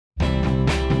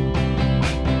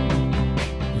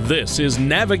This is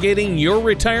Navigating Your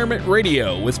Retirement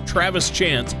Radio with Travis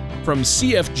Chance from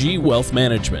CFG Wealth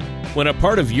Management. When a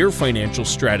part of your financial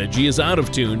strategy is out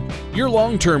of tune, your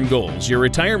long-term goals, your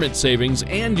retirement savings,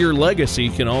 and your legacy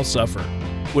can all suffer.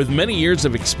 With many years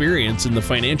of experience in the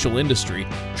financial industry,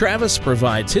 Travis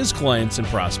provides his clients and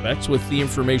prospects with the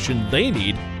information they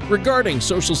need regarding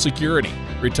Social Security,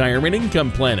 retirement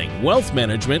income planning, wealth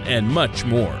management, and much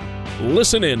more.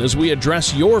 Listen in as we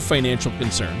address your financial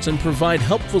concerns and provide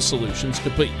helpful solutions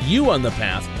to put you on the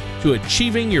path to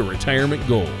achieving your retirement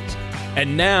goals.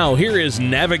 And now, here is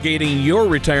Navigating Your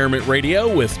Retirement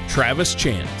Radio with Travis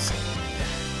Chance.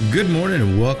 Good morning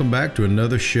and welcome back to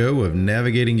another show of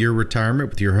Navigating Your Retirement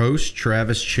with your host,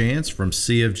 Travis Chance from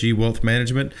CFG Wealth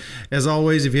Management. As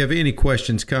always, if you have any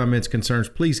questions, comments, concerns,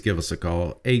 please give us a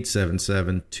call,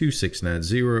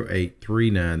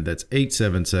 877-269-0839. That's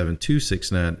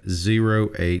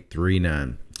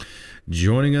 877-269-0839.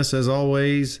 Joining us as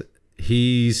always,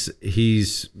 he's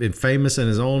been famous in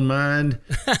his own mind,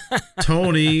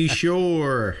 Tony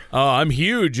Shore. Oh, I'm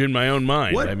huge in my own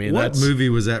mind. What movie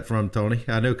was that from, Tony?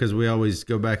 I know because we always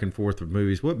go back and forth with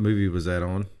movies. What movie was that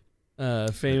on?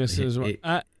 Famous in his own.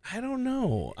 I don't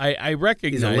know. I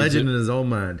recognize. He's a legend in his own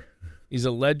mind. He's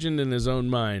a legend in his own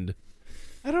mind.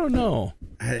 I don't know.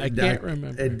 I can't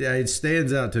remember. It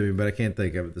stands out to me, but I can't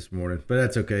think of it this morning. But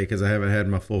that's okay because I haven't had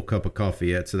my full cup of coffee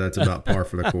yet, so that's about par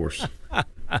for the course.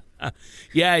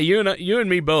 Yeah, you and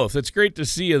me both. It's great to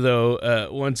see you, though,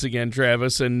 once again,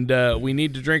 Travis. And we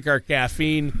need to drink our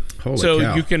caffeine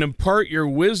you can impart your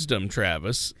wisdom,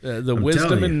 Travis, the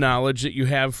wisdom and knowledge that you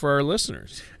have for our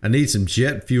listeners. I need some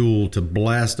jet fuel to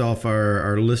blast off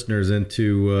our listeners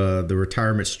into the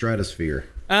retirement stratosphere.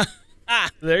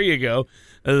 There you go.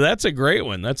 That's a great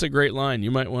one. That's a great line.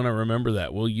 You might want to remember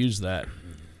that. We'll use that.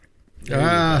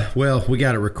 Well, we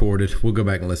got it recorded. We'll go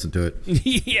back and listen to it.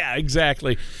 Yeah,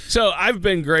 exactly. So I've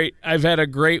been great. I've had a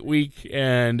great week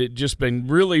and it just been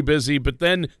really busy. But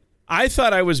then I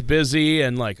thought I was busy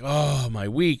and my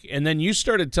week. And then you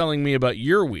started telling me about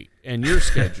your week and your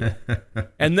schedule.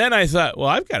 And then I thought, well,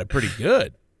 I've got it pretty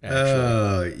good. Shot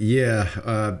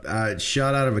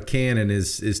out of a cannon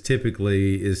is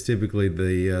typically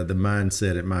the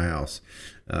mindset at my house.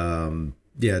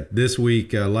 This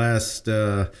week,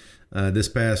 this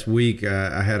past week,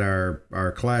 I had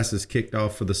our classes kicked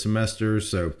off for the semester,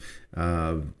 so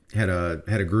had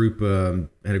a group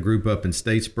up in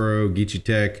Statesboro, Geechee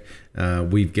Tech.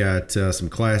 We've got some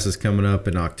classes coming up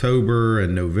in October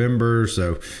and November,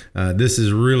 so this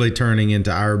is really turning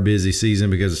into our busy season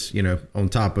because on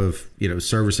top of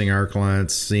servicing our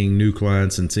clients, seeing new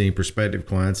clients, and seeing prospective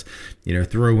clients,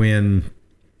 throw in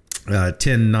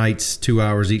 10 nights, 2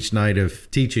 hours each night of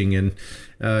teaching, and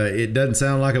it doesn't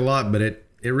sound like a lot, but it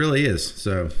really is.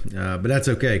 So, but that's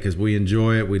okay because we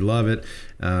enjoy it, we love it.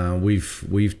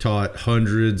 We've taught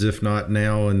hundreds, if not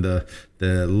now, in the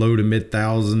low to mid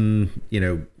thousand,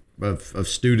 of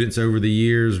students over the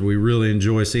years. We really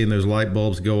enjoy seeing those light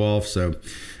bulbs go off. So,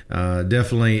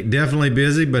 definitely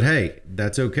busy, but hey,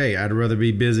 that's okay. I'd rather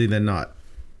be busy than not.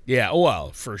 Yeah, well,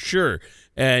 for sure.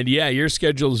 And yeah, your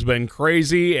schedule has been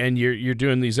crazy, and you're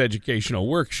doing these educational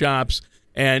workshops.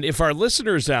 And if our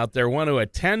listeners out there want to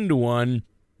attend one,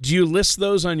 do you list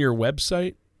those on your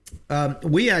website?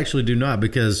 We actually do not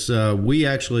because we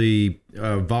actually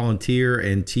volunteer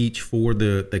and teach for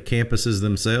the campuses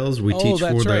themselves. We teach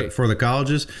for the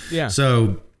colleges. Yeah.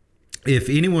 So if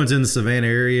anyone's in the Savannah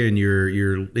area and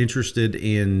you're interested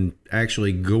in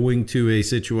actually going to a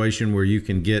situation where you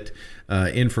can get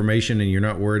information and you're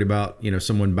not worried about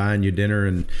someone buying you dinner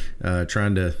and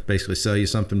trying to basically sell you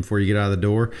something before you get out of the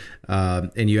door,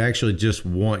 and you actually just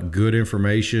want good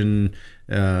information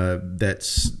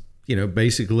that's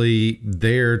basically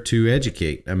there to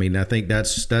educate. I mean, I think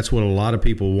that's what a lot of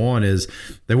people want is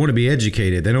they want to be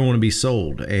educated. They don't want to be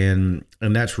sold. And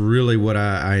that's really what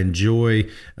I enjoy.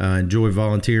 Enjoy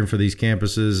volunteering for these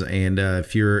campuses. And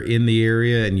if you're in the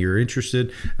area and you're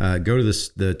interested, go to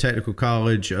the Technical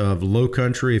College of Low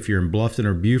Country. If you're in Bluffton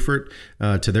or Beaufort,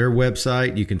 to their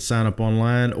website, you can sign up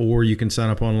online, or you can sign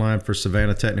up online for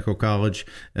Savannah Technical College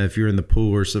if you're in the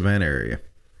Poole or Savannah area.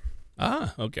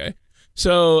 Ah, okay.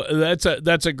 So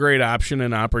that's a great option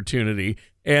and opportunity.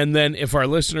 And then if our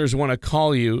listeners want to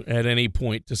call you at any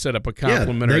point to set up a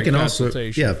complimentary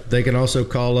consultation. They can also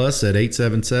call us at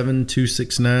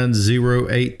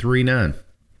 877-269-0839.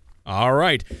 All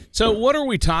right. So what are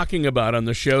we talking about on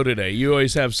the show today? You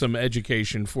always have some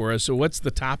education for us. So what's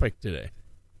the topic today?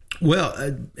 Well,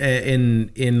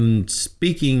 in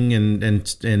speaking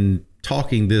and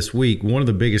talking this week, one of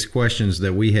the biggest questions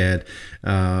that we had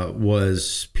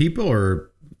was people are,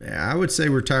 I would say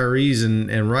retirees,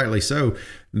 and rightly so,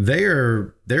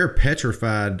 they're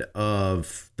petrified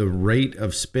of the rate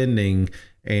of spending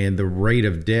and the rate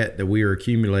of debt that we are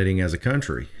accumulating as a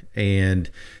country. And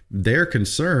they're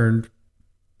concerned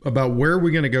about where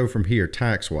we're going to go from here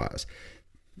tax-wise.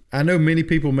 I know many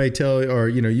people may tell, or,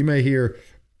 you may hear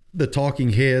the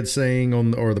talking heads saying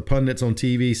or the pundits on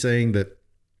TV saying that,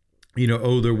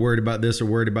 they're worried about this or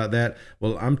worried about that.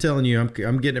 Well, I'm telling you,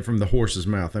 I'm getting it from the horse's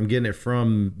mouth. I'm getting it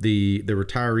from the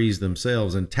retirees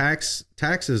themselves. And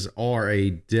taxes are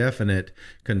a definite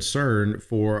concern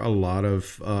for a lot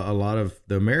of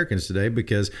the Americans today,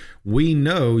 because we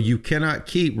know you cannot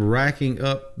keep racking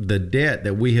up the debt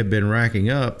that we have been racking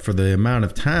up for the amount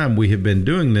of time we have been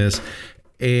doing this,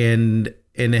 and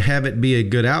have it be a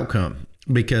good outcome.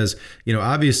 Because,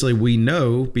 obviously we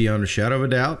know beyond a shadow of a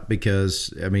doubt,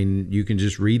 because, you can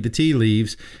just read the tea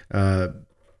leaves,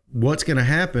 what's going to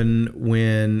happen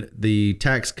when the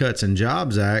Tax Cuts and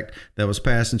Jobs Act that was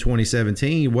passed in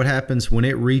 2017, what happens when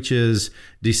it reaches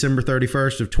December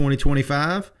 31st of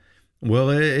 2025? Well,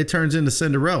 it turns into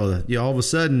Cinderella. All of a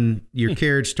sudden, your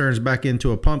carriage turns back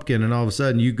into a pumpkin, and all of a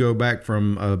sudden, you go back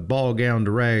from a ball gown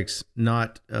to rags,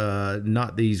 not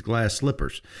these glass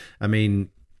slippers.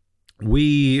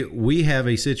 We have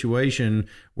a situation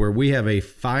where we have a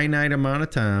finite amount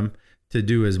of time to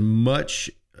do as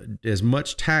much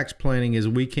tax planning as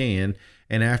we can.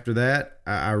 And after that,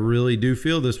 I really do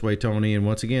feel this way, Tony. And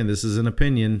once again, this is an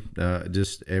opinion.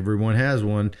 Just everyone has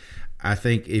one. I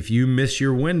think if you miss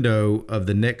your window of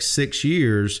the next 6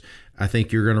 years, I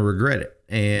think you're going to regret it.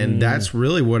 And that's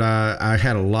really what I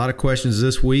had a lot of questions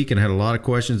this week and had a lot of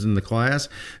questions in the class.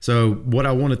 So what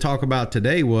I want to talk about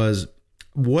today was,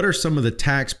 what are some of the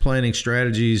tax planning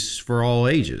strategies for all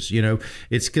ages?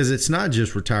 It's because it's not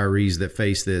just retirees that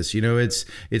face this.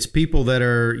 It's people that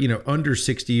are, under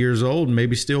 60 years old and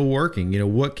maybe still working.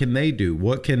 What can they do?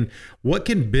 What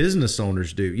can business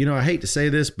owners do? I hate to say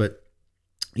this, but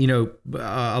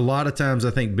a lot of times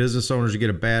I think business owners get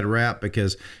a bad rap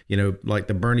because, like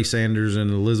the Bernie Sanders and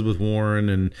Elizabeth Warren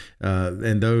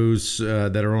and those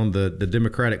that are on the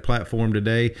Democratic platform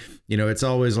today, it's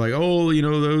always like, oh,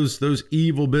 those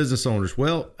evil business owners.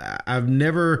 Well, I've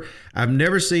never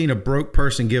seen a broke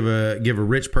person give a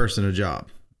rich person a job.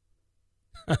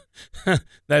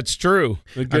 That's true.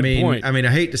 A good point. I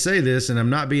hate to say this, and I'm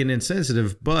not being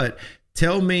insensitive, but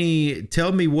Tell me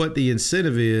what the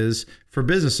incentive is for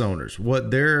business owners. What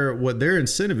their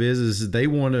incentive is they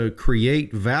want to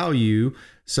create value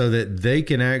so that they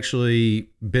can actually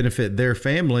benefit their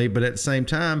family, but at the same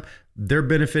time, they're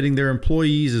benefiting their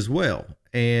employees as well.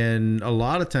 And a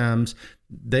lot of times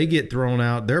they get thrown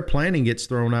out, their planning gets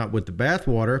thrown out with the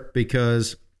bathwater,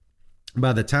 because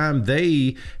by the time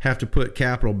they have to put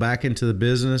capital back into the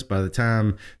business, by the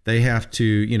time they have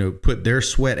to, put their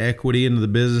sweat equity into the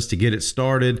business to get it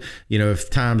started, if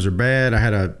times are bad,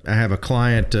 I have a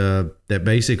client that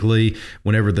basically,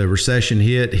 whenever the recession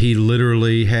hit, he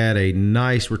literally had a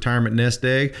nice retirement nest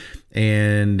egg,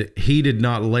 and he did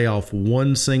not lay off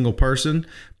one single person,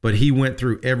 but he went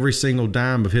through every single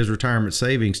dime of his retirement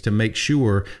savings to make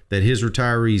sure that his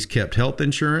retirees kept health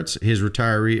insurance, his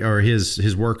workers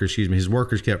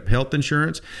kept health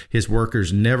insurance, his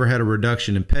workers never had a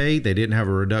reduction in pay, they didn't have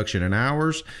a reduction in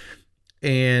hours.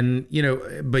 And,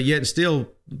 but yet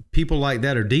still people like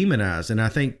that are demonized. And I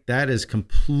think that is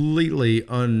completely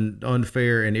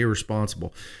unfair and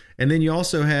irresponsible. And then you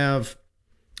also have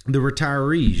the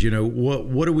retirees.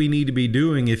 What do we need to be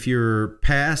doing if you're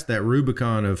past that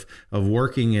Rubicon of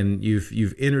working and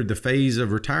you've entered the phase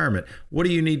of retirement? What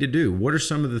do you need to do? What are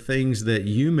some of the things that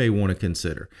you may want to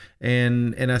consider?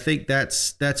 And I think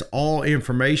that's all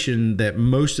information that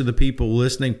most of the people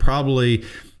listening probably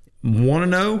want to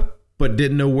know, but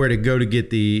didn't know where to go to get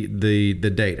the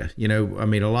data.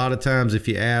 A lot of times if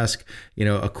you ask,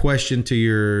 a question to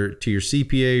your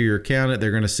CPA or your accountant,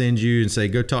 they're going to send you and say,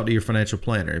 go talk to your financial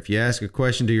planner. If you ask a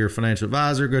question to your financial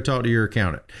advisor, go talk to your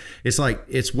accountant. It's like,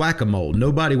 it's whack-a-mole.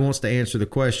 Nobody wants to answer the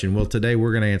question. Well, today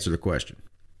we're going to answer the question.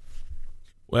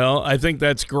 Well, I think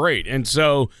that's great. And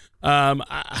so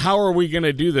how are we going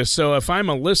to do this? So if I'm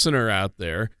a listener out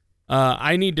there,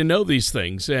 I need to know these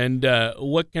things. And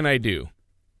what can I do?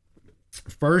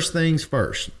 First things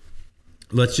first,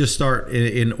 let's just start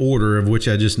in order of which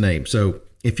I just named. So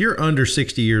if you're under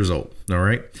 60 years old, all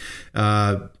right,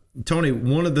 Tony,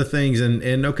 one of the things,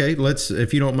 and okay,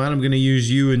 if you don't mind, I'm going to use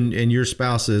you and your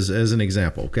spouse as an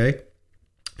example. Okay.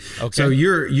 So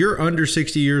you're under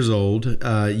 60 years old.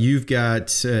 You've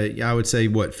got, I would say,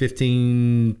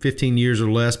 15 years or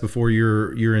less before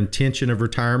your intention of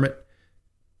retirement.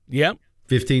 Yep.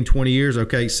 15, 20 years.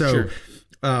 Okay. So. Sure.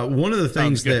 One of the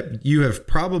things that you have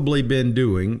probably been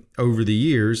doing over the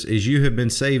years is you have been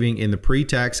saving in the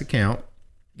pre-tax account.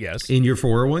 Yes. In your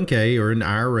 401k or in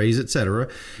IRAs, et cetera.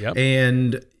 Yep.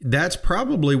 And that's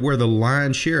probably where the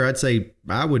lion's share, I'd say,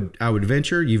 I would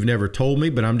venture, you've never told me,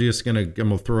 but I'm going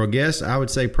to throw a guess. I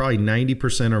would say probably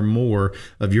 90% or more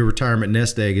of your retirement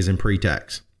nest egg is in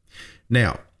pre-tax.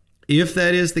 Now, if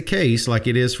that is the case, like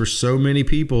it is for so many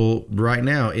people right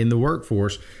now in the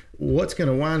workforce, what's going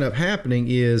to wind up happening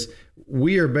is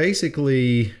we are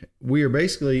basically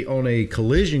on a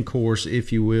collision course,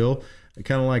 if you will,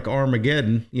 kind of like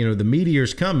Armageddon. The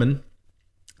meteor's coming.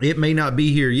 It may not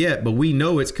be here yet, but we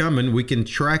know it's coming. We can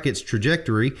track its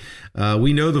trajectory.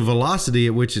 We know the velocity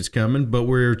at which it's coming, but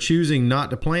we're choosing not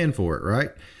to plan for it, right?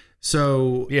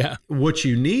 So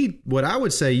what I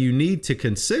would say you need to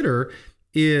consider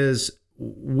is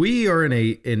we are in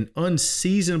an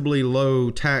unseasonably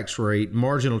low tax rate,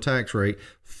 marginal tax rate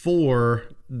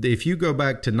if you go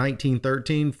back to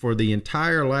 1913, for the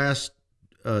entire last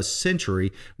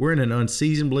century, we're in an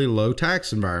unseasonably low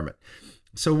tax environment.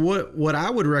 So what I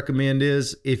would recommend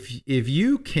is if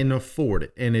you can afford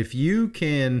it, and if you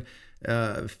can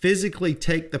physically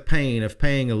take the pain of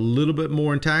paying a little bit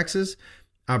more in taxes,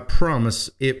 I promise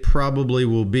it probably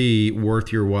will be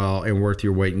worth your while and worth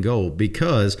your weight in gold,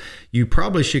 because you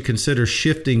probably should consider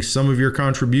shifting some of your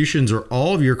contributions or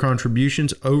all of your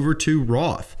contributions over to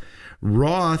Roth.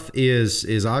 Roth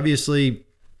is obviously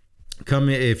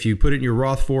if you put it in your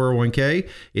Roth 401k,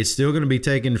 it's still going to be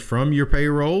taken from your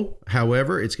payroll.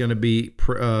 However, it's going to be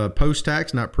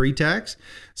post-tax, not pre-tax.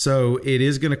 So it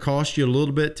is going to cost you a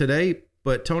little bit today.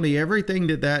 But Tony, everything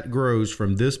that grows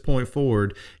from this point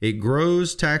forward, it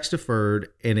grows tax deferred.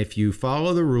 And if you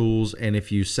follow the rules and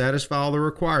if you satisfy all the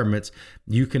requirements,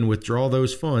 you can withdraw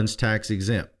those funds tax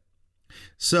exempt.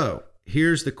 So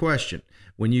here's the question.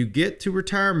 When you get to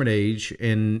retirement age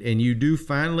and you do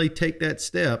finally take that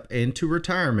step into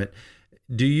retirement,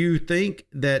 do you think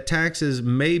that taxes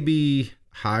may be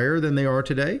higher than they are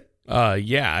today?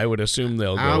 Yeah, I would assume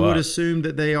they'll go up. I would assume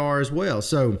that they are as well.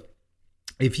 So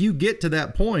if you get to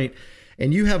that point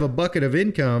and you have a bucket of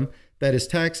income that is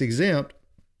tax exempt,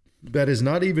 that is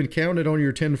not even counted on your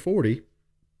 1040,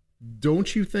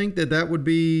 don't you think that would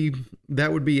be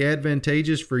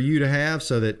advantageous for you to have,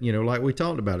 so that, like we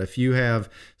talked about, if you have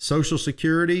Social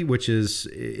Security, which is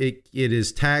it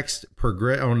is taxed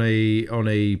on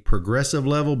a progressive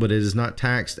level, but it is not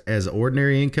taxed as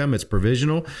ordinary income, it's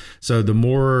provisional. So the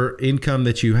more income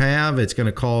that you have, it's going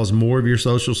to cause more of your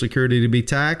Social Security to be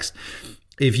taxed.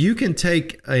 If you can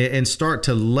take and start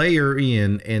to layer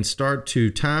in and start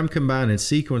to time combine and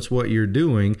sequence what you're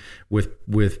doing with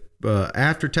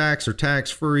after tax or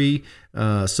tax-free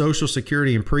Social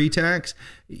Security and pre-tax,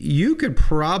 you could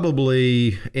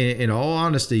probably, in all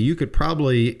honesty, you could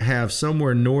probably have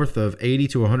somewhere north of $80,000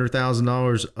 to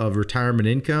 $100,000 of retirement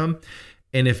income.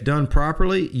 And if done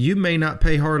properly, you may not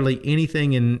pay hardly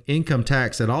anything in income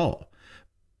tax at all.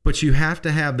 But you have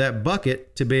to have that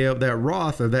bucket to be able, that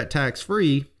Roth or that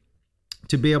tax-free,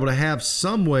 to be able to have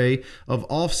some way of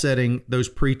offsetting those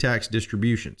pre-tax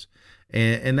distributions.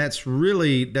 And that's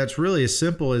really as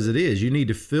simple as it is. You need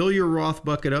to fill your Roth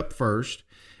bucket up first.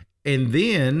 And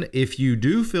then if you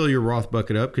do fill your Roth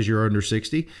bucket up because you're under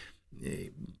 60,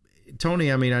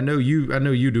 Tony, I mean, I know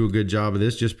you do a good job of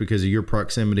this just because of your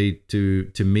proximity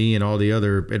to me and all the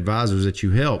other advisors that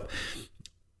you help.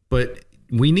 But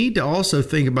we need to also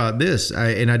think about this.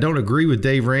 And I don't agree with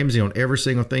Dave Ramsey on every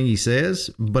single thing he says,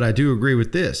 but I do agree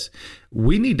with this.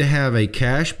 We need to have a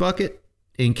cash bucket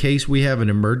in case we have an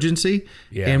emergency.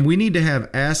 Yeah. And we need to have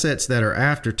assets that are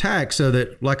after tax so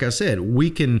that, like I said,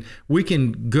 we can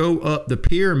go up the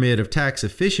pyramid of tax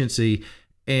efficiency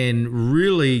and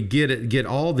really get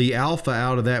all the alpha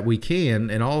out of that we can,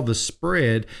 and all the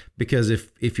spread. Because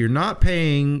if you're not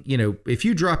paying, if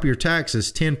you drop your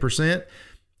taxes 10%,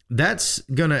 that's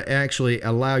going to actually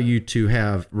allow you to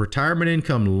have retirement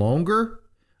income longer,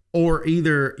 or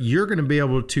either you're going to be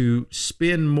able to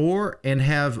spend more and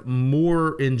have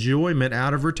more enjoyment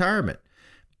out of retirement.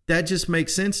 That just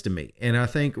makes sense to me. And I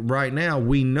think right now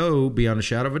we know beyond a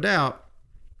shadow of a doubt,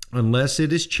 unless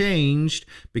it is changed,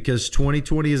 because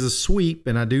 2020 is a sweep,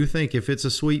 and I do think if it's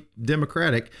a sweep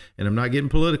Democratic, and I'm not getting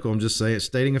political, I'm just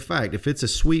stating a fact, if it's a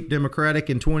sweep Democratic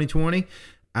in 2020,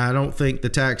 I don't think the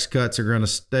tax cuts are going to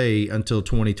stay until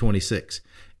 2026.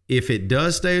 If it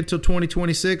does stay until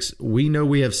 2026, we know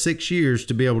we have 6 years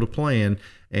to be able to plan.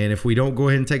 And if we don't go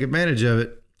ahead and take advantage of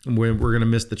it, we're going to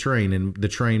miss the train, and the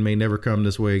train may never come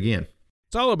this way again.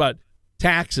 It's all about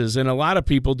taxes, and a lot of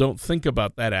people don't think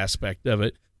about that aspect of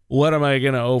it. What am I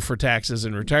going to owe for taxes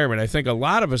in retirement? I think a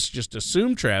lot of us just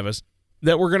assume, Travis,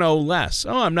 that we're going to owe less.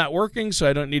 Oh, I'm not working, so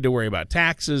I don't need to worry about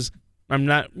taxes. I'm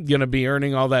not going to be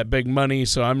earning all that big money,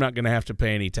 so I'm not going to have to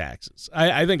pay any taxes.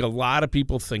 I think a lot of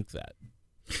people think that.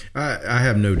 I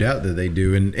have no doubt that they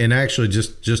do. And actually,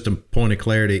 just a point of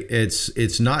clarity,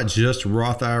 it's not just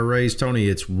Roth IRAs, Tony,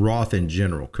 it's Roth in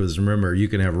general. Because remember, you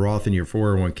can have Roth in your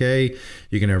 401k,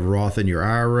 you can have Roth in your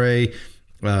IRA.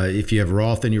 If you have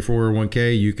Roth in your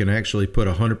 401k, you can actually put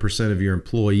 100% of your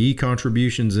employee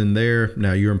contributions in there.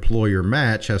 Now, your employer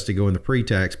match has to go in the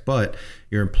pre-tax, but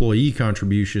your employee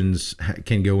contributions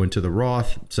can go into the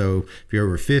Roth. So if you're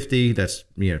over 50, that's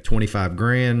 25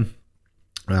 grand.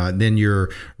 Then your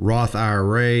Roth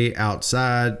IRA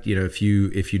outside, if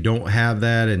you don't have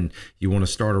that and you want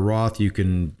to start a Roth, you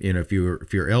can, if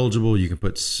you're eligible, you can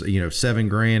put, $7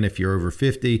 grand if you're over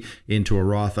 50 into a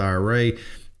Roth IRA.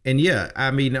 And yeah,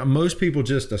 I mean, most people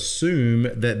just assume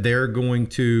that they're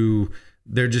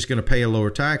just going to pay a lower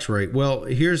tax rate. Well,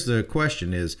 here's the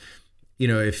question is,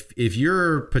 if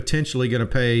you're potentially going to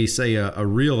pay, say, a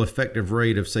real effective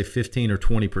rate of, say, 15 or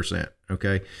 20%,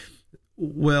 okay?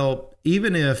 Well,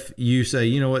 even if you say,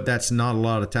 you know what, that's not a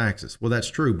lot of taxes. Well, that's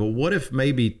true. But what if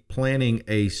maybe planning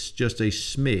just a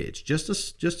smidge, just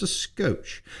a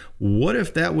scotch? What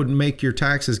if that would make your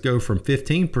taxes go from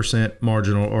 15%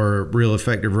 marginal or real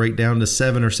effective rate down to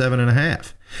 7 or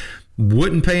 7.5%?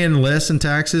 Wouldn't paying less in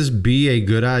taxes be a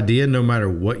good idea no matter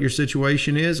what your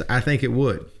situation is? I think it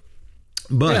would.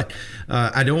 But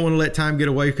I don't want to let time get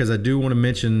away because I do want to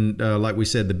mention, like we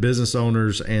said, the business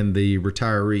owners and the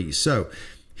retirees. So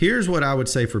here's what I would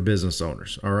say for business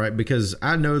owners, all right? Because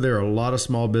I know there are a lot of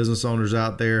small business owners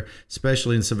out there,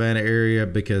 especially in Savannah area,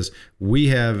 because we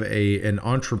have an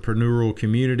entrepreneurial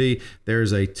community.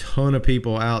 There's a ton of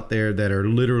people out there that are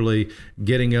literally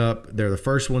getting up. They're the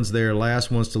first ones there,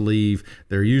 last ones to leave.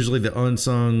 They're usually the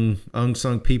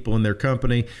unsung people in their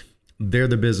company. They're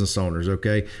the business owners,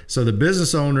 okay? So the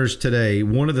business owners today,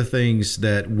 one of the things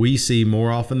that we see more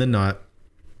often than not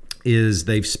is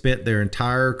they've spent their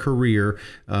entire career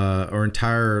or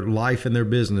entire life in their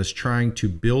business trying to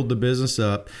build the business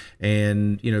up.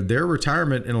 And, their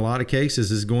retirement in a lot of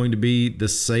cases is going to be the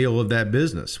sale of that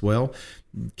business. Well,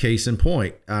 case in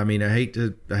point, I mean, I hate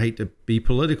to be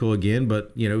political again,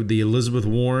 but, the Elizabeth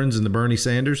Warrens and the Bernie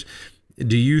Sanders,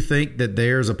 do you think that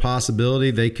there's a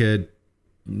possibility they could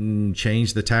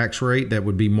change the tax rate that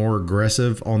would be more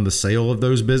aggressive on the sale of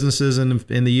those businesses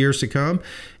in the years to come?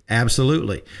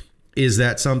 Absolutely. Is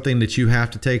that something that you have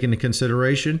to take into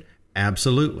consideration?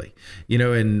 Absolutely.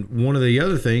 And one of the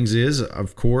other things is,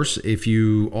 of course, if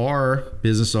you are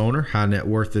business owner, high net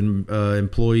worth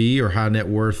employee or high net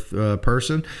worth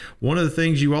person, one of the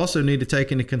things you also need to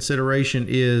take into consideration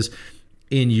is,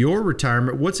 in your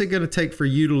retirement, what's it going to take for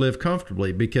you to live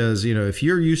comfortably? Because, if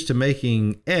you're used to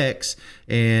making X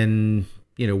and,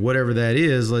 whatever that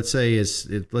is, let's say it's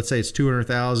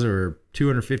 $200,000 or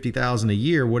 $250,000 a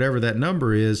year, whatever that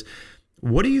number is,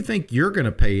 what do you think you're going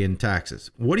to pay in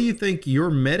taxes? What do you think your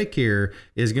Medicare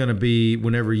is going to be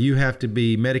whenever you have to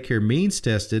be Medicare means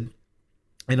tested?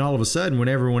 And all of a sudden, when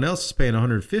everyone else is paying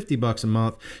 $150 a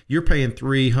month, you're paying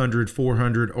 $300,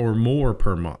 $400 or more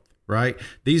per month. Right?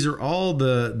 These are all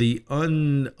the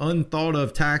unthought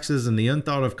of taxes and the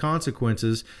unthought of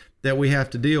consequences that we have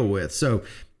to deal with. So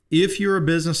if you're a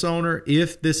business owner,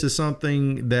 if this is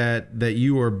something that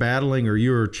you are battling or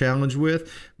you're challenged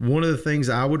with, one of the things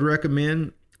I would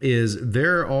recommend is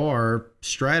there are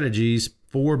strategies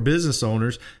for business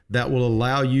owners that will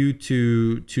allow you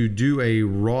to do a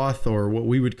Roth, or what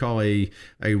we would call a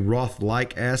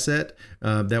Roth-like asset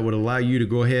that would allow you to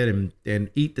go ahead and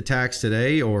eat the tax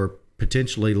today, or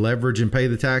potentially leverage and pay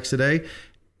the tax today.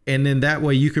 And then that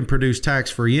way you can produce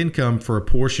tax-free income for a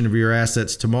portion of your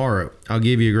assets tomorrow. I'll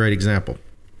give you a great example.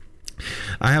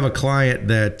 I have a client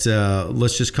that,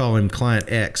 let's just call him Client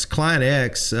X. Client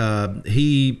X,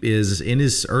 he is in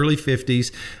his early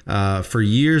 50s. For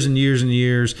years and years and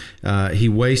years, he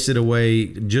wasted away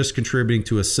just contributing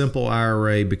to a simple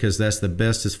IRA because that's the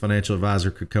best his financial advisor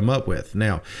could come up with.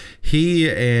 Now, he,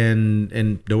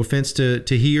 and no offense to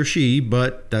he or she,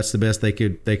 but that's the best they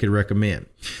could recommend.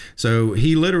 So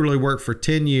he literally worked for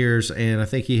 10 years, and I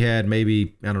think he had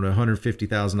maybe,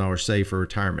 $150,000 saved for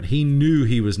retirement. He knew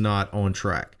he was not on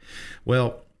track.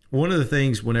 Well, one of the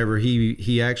things whenever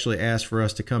he actually asked for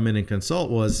us to come in and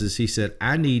consult is he said,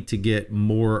 I need to get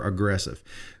more aggressive.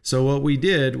 So what we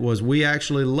did was we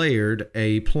actually layered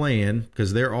a plan,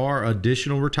 because there are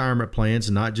additional retirement plans,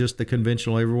 not just the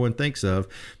conventional everyone thinks of,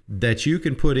 that you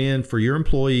can put in for your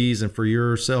employees and for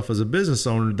yourself as a business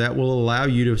owner that will allow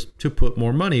you to put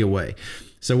more money away.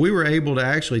 So we were able to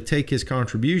actually take his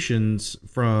contributions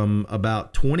from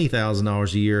about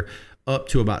 $20,000 a year up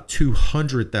to about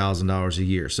 $200,000 a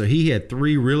year. So he had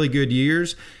 3 really good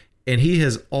years, and he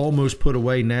has almost put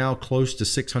away now close to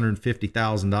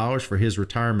 $650,000 for his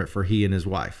retirement for he and his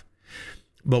wife.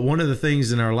 But one of the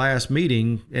things in our last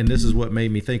meeting, and this is what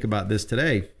made me think about this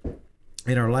today,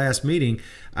 in our last meeting,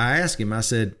 I asked him, I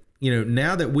said,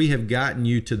 now that we have gotten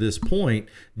you to this point,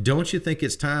 don't you think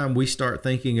it's time we start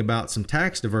thinking about some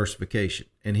tax diversification?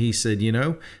 And he said,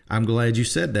 I'm glad you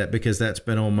said that, because that's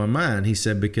been on my mind. He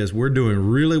said, because we're doing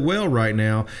really well right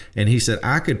now. And he said,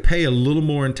 I could pay a little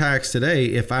more in tax today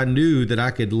if I knew that I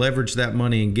could leverage that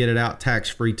money and get it out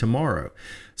tax-free tomorrow.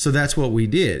 So that's what we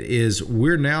did, is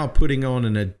we're now putting on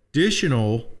an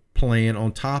additional plan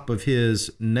on top of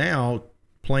his now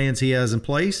plans he has in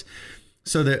place,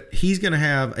 so that he's going to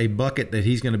have a bucket that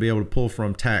he's going to be able to pull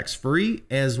from tax-free,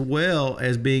 as well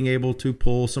as being able to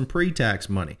pull some pre-tax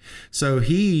money. So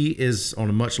he is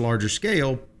on a much larger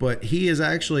scale, but he is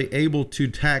actually able to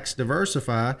tax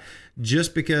diversify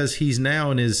just because he's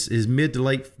now in his mid to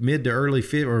early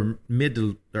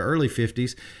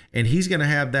 50s, and he's going to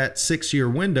have that 6-year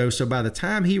window. So by the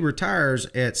time he retires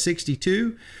at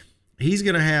 62, he's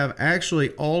going to have actually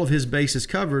all of his bases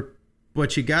covered.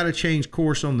 But you got to change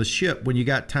course on the ship when you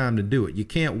got time to do it. You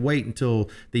can't wait until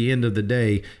the end of the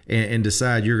day and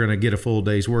decide you're going to get a full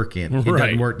day's work in. It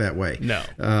doesn't work that way. No.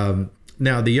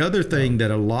 Now, the other thing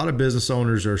that a lot of business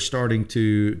owners are starting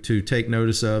to take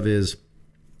notice of is,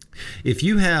 if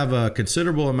you have a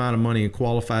considerable amount of money in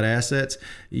qualified assets,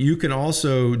 you can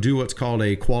also do what's called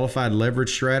a qualified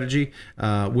leverage strategy,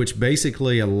 which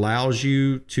basically allows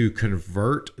you to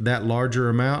convert that larger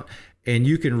amount. And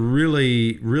you can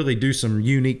really, really do some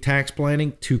unique tax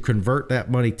planning to convert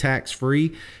that money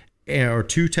tax-free or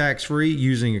to tax-free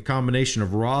using a combination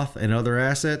of Roth and other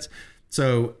assets.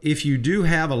 So if you do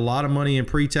have a lot of money in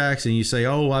pre-tax and you say,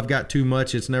 oh, I've got too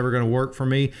much, it's never going to work for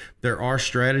me, there are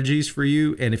strategies for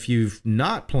you. And if you've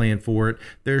not planned for it,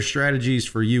 there's strategies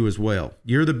for you as well.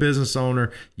 You're the business owner.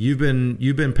 You've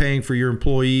been paying for your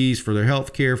employees, for their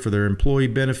health care, for their employee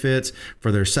benefits,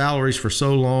 for their salaries for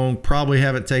so long, probably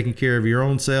haven't taken care of your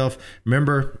own self.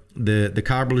 Remember, the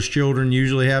cobbler's children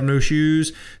usually have no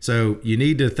shoes. So you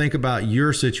need to think about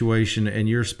your situation and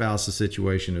your spouse's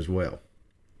situation as well.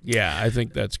 Yeah, I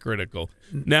think that's critical.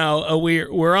 Now,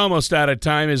 we're almost out of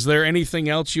time. Is there anything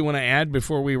else you want to add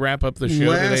before we wrap up the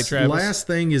show today, Travis? Last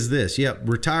thing is this. Yep,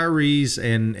 retirees,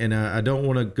 and I don't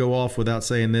want to go off without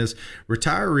saying this.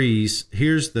 Retirees,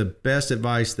 here's the best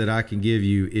advice that I can give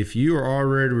you. If you are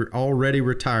already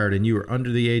retired and you are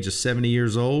under the age of 70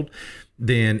 years old,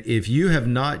 then if you have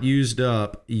not used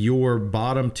up your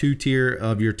bottom 2 tier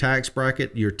of your tax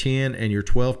bracket, your 10 and your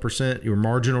 12%, your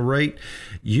marginal rate,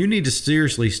 you need to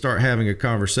seriously start having a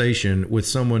conversation with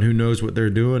someone who knows what they're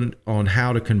doing on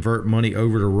how to convert money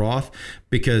over to Roth.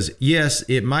 Because yes,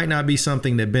 it might not be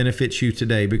something that benefits you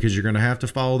today, because you're going to have to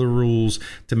follow the rules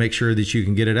to make sure that you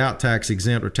can get it out tax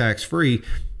exempt or tax free.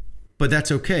 But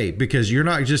that's okay, because you're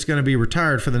not just going to be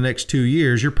retired for the next 2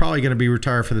 years. You're probably going to be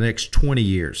retired for the next 20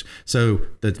 years. So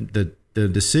the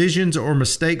decisions or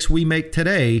mistakes we make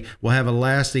today will have a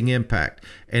lasting impact.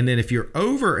 And then if you're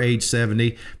over age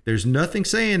 70, there's nothing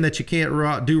saying that you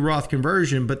can't do Roth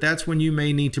conversion, but that's when you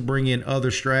may need to bring in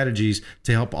other strategies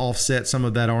to help offset some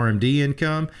of that RMD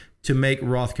income to make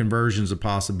Roth conversions a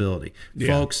possibility. Yeah.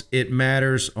 Folks, it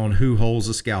matters on who holds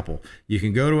a scalpel. You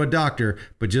can go to a doctor,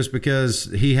 but just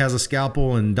because he has a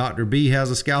scalpel and Dr. B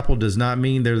has a scalpel does not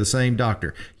mean they're the same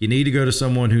doctor. You need to go to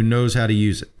someone who knows how to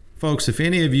use it. Folks, if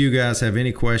any of you guys have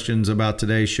any questions about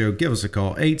today's show, give us a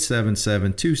call,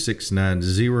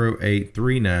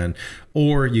 877-269-0839,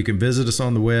 or you can visit us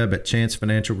on the web at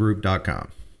chancefinancialgroup.com.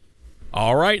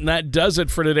 All right, and that does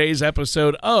it for today's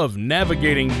episode of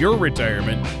Navigating Your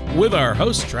Retirement with our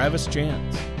host, Travis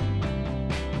Chance.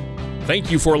 Thank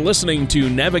you for listening to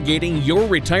Navigating Your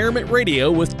Retirement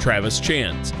Radio with Travis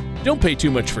Chance. Don't pay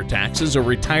too much for taxes or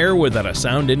retire without a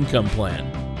sound income plan.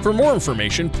 For more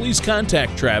information, please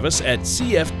contact Travis at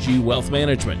CFG Wealth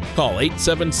Management. Call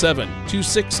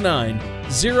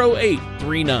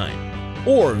 877-269-0839.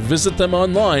 Or visit them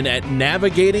online at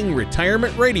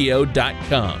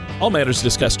navigatingretirementradio.com. All matters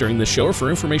discussed during this show are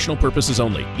for informational purposes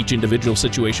only. Each individual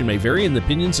situation may vary, and the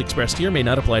opinions expressed here may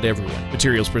not apply to everyone.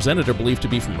 Materials presented are believed to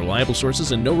be from reliable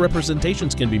sources, and no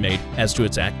representations can be made as to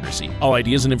its accuracy. All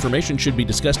ideas and information should be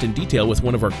discussed in detail with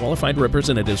one of our qualified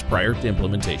representatives prior to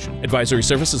implementation. Advisory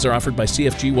services are offered by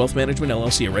CFG Wealth Management,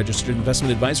 LLC, a registered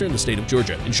investment advisor in the state of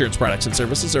Georgia. Insurance products and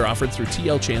services are offered through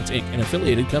TL Chance, Inc., an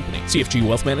affiliated company. CFG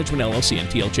Wealth Management, LLC, and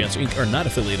TL Chance, Inc. are not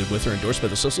affiliated with or endorsed by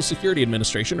the Social Security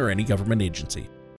Administration or any government agency.